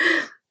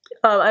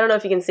 I don't know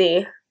if you can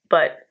see,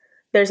 but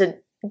there's a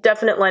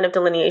definite line of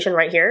delineation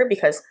right here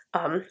because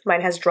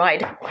mine has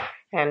dried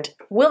and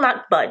will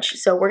not budge.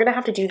 So we're gonna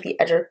have to do the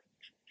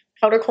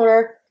outer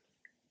corner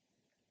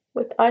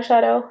with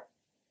eyeshadow.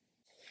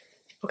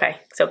 Okay,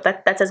 so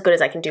that's as good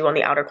as I can do on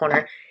the outer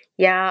corner.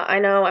 Yeah, I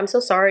know. I'm so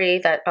sorry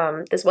that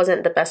this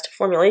wasn't the best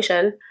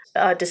formulation,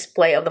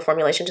 display of the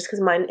formulation, just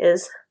because mine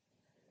is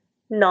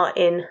not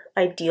in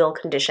ideal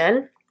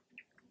condition.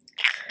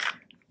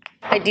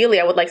 Ideally,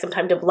 I would like some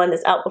time to blend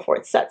this out before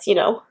it sets, you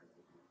know?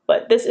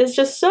 But this is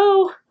just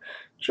so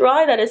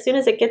dry that as soon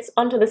as it gets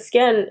onto the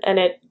skin and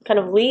it kind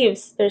of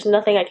leaves, there's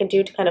nothing I can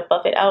do to kind of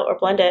buff it out or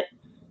blend it.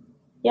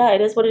 Yeah,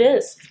 it is what it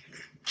is.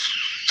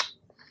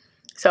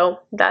 So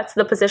that's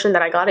the position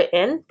that I got it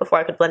in before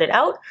I could blend it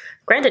out.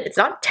 Granted, it's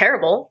not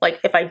terrible. Like,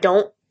 if I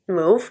don't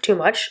move too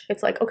much,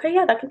 it's like, okay,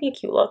 yeah, that could be a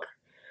cute look.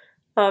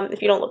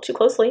 If you don't look too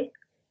closely.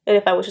 And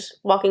if I was just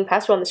walking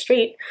past you on the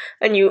street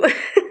and you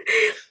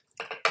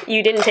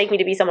you didn't take me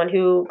to be someone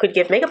who could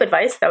give makeup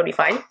advice, that would be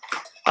fine.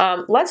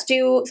 Let's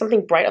do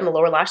something bright on the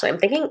lower lash line. I'm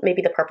thinking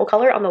maybe the purple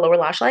color on the lower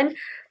lash line.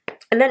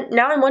 And then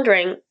now I'm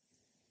wondering,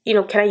 you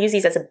know, can I use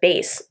these as a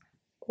base?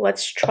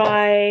 Let's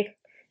try...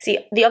 See,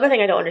 the other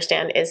thing I don't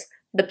understand is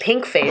the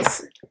pink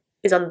face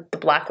is on the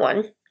black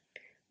one,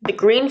 the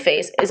green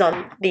face is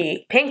on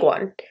the pink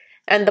one,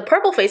 and the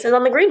purple face is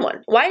on the green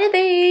one. Why did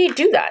they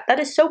do that? That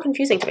is so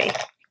confusing to me.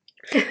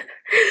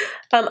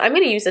 I'm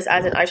going to use this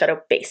as an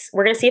eyeshadow base.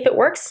 We're going to see if it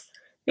works,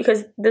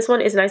 because this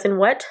one is nice and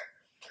wet.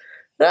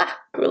 Ah,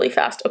 really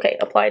fast. Okay,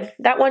 applied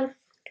that one.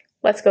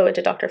 Let's go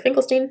into Dr.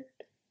 Finkelstein.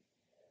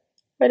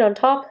 Right on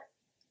top.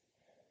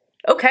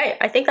 Okay,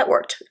 I think that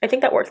worked. I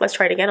think that worked. Let's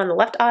try it again on the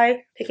left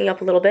eye. Picking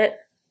up a little bit.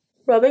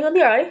 Rubbing on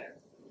the eye.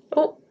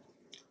 Oh.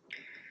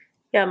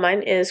 Yeah,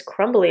 mine is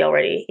crumbly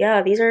already.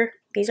 Yeah, these are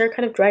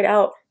kind of dried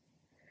out.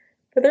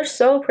 But they're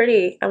so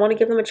pretty. I want to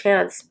give them a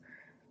chance.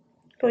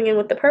 Going in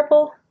with the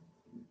purple.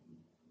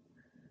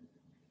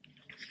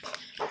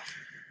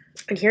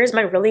 And here's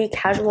my really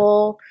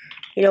casual,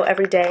 you know,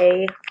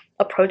 everyday,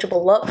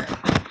 approachable look.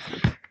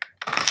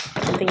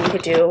 Something you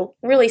could do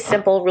really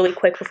simple, really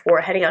quick before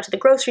heading out to the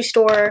grocery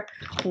store.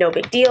 No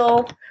big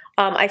deal.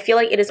 I feel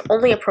like it is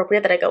only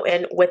appropriate that I go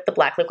in with the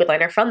black liquid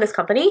liner from this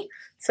company.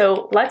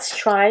 So let's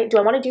try. Do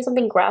I want to do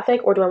something graphic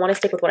or do I want to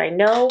stick with what I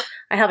know?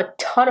 I have a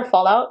ton of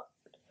fallout.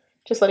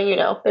 Just letting you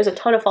know. There's a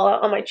ton of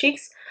fallout on my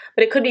cheeks.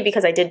 But it could be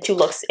because I did 2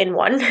 looks in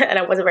one and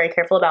I wasn't very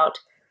careful about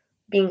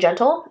being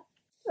gentle.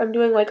 I'm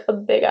doing like a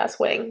big ass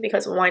wing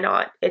because why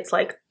not? It's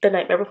like the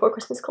Nightmare Before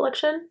Christmas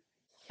collection.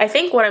 I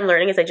think what I'm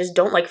learning is I just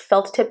don't like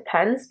felt tip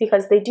pens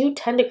because they do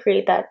tend to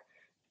create that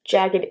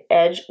jagged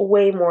edge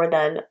way more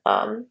than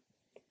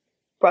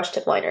brush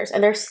tip liners.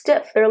 And they're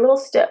stiff. They're a little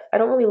stiff. I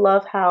don't really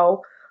love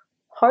how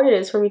hard it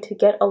is for me to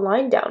get a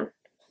line down.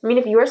 I mean,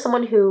 if you are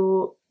someone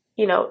who,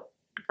 you know,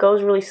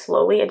 goes really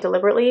slowly and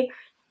deliberately,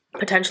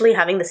 potentially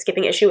having the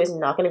skipping issue is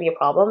not going to be a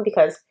problem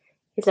because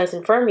it's nice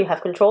and firm, you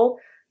have control.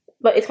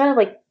 But it's kind of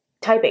like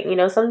typing, you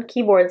know, some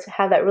keyboards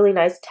have that really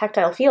nice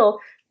tactile feel,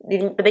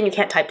 but then you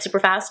can't type super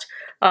fast.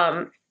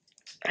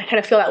 I kind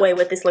of feel that way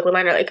with this liquid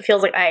liner. Like, it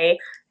feels like I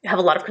have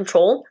a lot of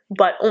control,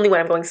 but only when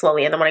I'm going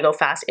slowly, and then when I go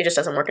fast, it just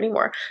doesn't work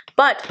anymore.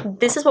 But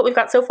this is what we've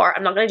got so far.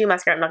 I'm not going to do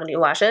mascara, I'm not going to do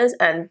lashes,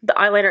 and the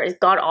eyeliner is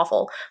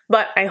god-awful.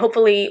 But I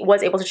hopefully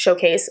was able to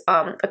showcase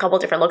a couple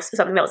of different looks,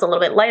 something that was a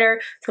little bit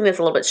lighter, something that's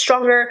a little bit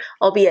stronger,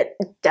 albeit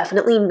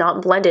definitely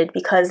not blended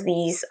because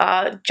these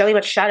Jelly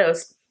Much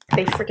shadows,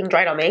 they freaking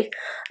dried on me.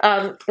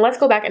 Let's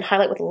go back and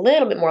highlight with a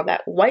little bit more of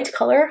that white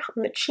color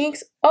on the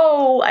cheeks.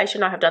 Oh, I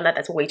should not have done that.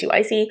 That's way too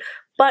icy.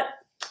 But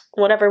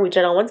whatever, we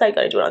did on one side,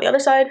 gotta do it on the other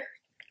side.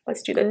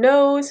 Let's do the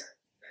nose.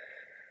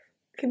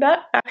 Okay,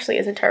 that actually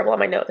isn't terrible on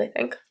my nose, I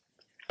think.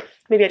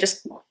 Maybe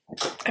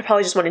I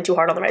probably just went in too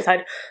hard on the right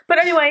side. But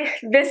anyway,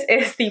 this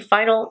is the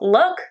final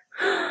look.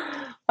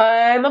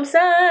 I'm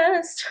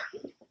obsessed.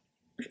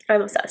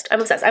 I'm obsessed.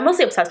 I'm obsessed. I'm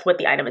mostly obsessed with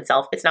the item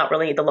itself. It's not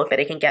really the look that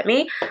it can get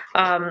me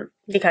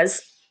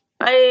because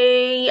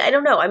I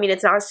don't know. I mean,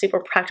 it's not a super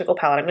practical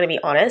palette. I'm going to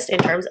be honest in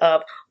terms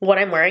of what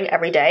I'm wearing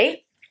every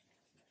day.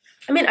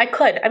 I mean, I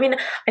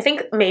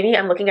think maybe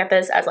I'm looking at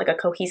this as like a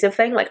cohesive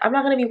thing. Like, I'm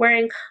not going to be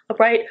wearing a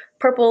bright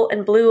purple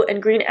and blue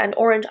and green and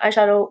orange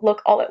eyeshadow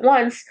look all at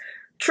once.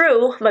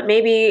 True, but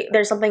maybe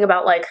there's something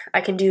about like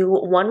I can do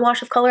one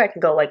wash of color. I can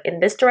go like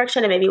in this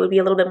direction and maybe it would be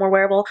a little bit more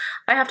wearable.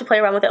 I have to play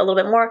around with it a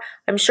little bit more.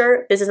 I'm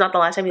sure this is not the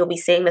last time you'll be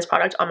seeing this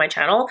product on my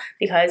channel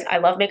because I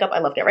love makeup. I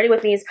love Get Ready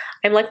With Me's.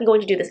 I'm likely going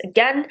to do this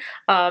again.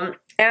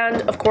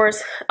 And of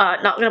course,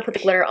 not going to put the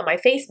glitter on my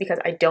face because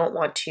I don't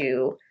want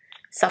to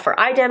suffer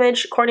eye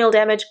damage, corneal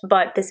damage,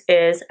 but this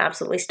is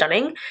absolutely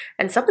stunning.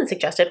 And someone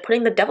suggested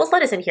putting the devil's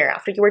lettuce in here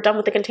after you were done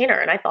with the container.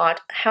 And I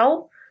thought,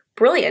 how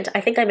brilliant. I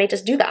think I may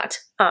just do that.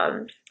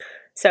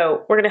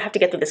 So we're going to have to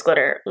get through this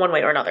glitter one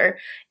way or another.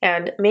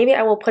 And maybe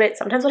I will put it,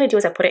 sometimes what I do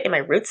is I put it in my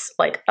roots,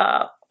 like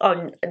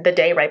on the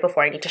day right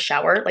before I need to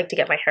shower, like to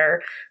get my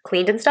hair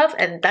cleaned and stuff.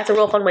 And that's a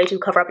real fun way to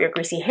cover up your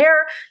greasy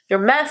hair, your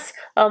mess,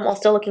 while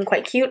still looking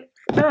quite cute.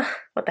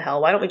 What the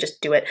hell? Why don't we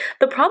just do it?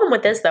 The problem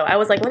with this though, I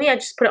was like, let me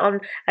just put it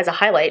on as a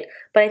highlight.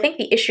 But I think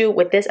the issue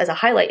with this as a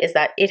highlight is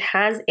that it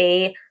has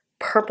a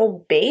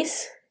purple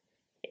base.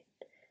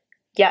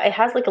 Yeah, it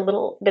has like a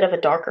little bit of a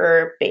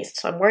darker base.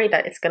 So I'm worried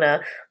that it's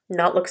gonna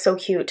not look so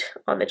cute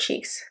on the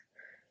cheeks.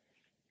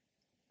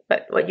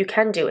 But what you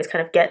can do is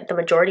kind of get the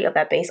majority of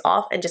that base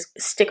off and just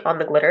stick on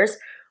the glitters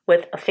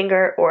with a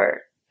finger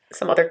or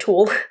some other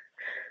tool,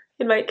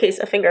 in my case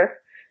a finger,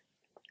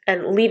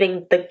 and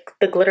leaving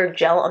the glitter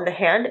gel on the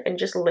hand and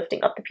just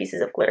lifting up the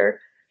pieces of glitter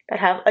that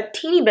have a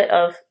teeny bit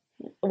of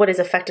what is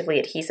effectively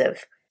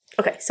adhesive.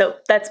 Okay, so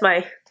that's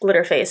my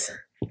glitter face.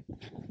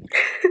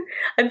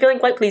 I'm feeling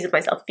quite pleased with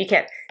myself, if you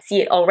can't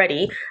see it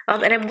already.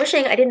 And I'm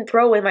wishing I didn't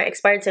throw away my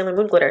expired Sailor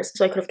Moon glitters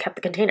so I could have kept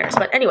the containers.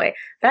 But anyway,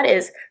 that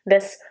is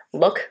this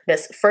look,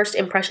 this first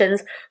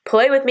impressions.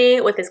 Play with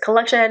me with this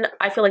collection.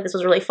 I feel like this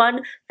was really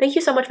fun. Thank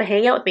you so much for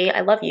hanging out with me.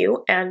 I love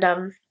you. And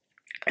I'm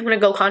going to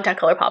go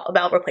contact ColourPop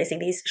about replacing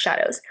these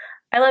shadows.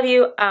 I love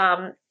you.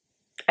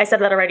 I said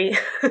that already.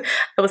 I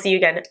will see you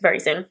again very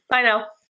soon. Bye now.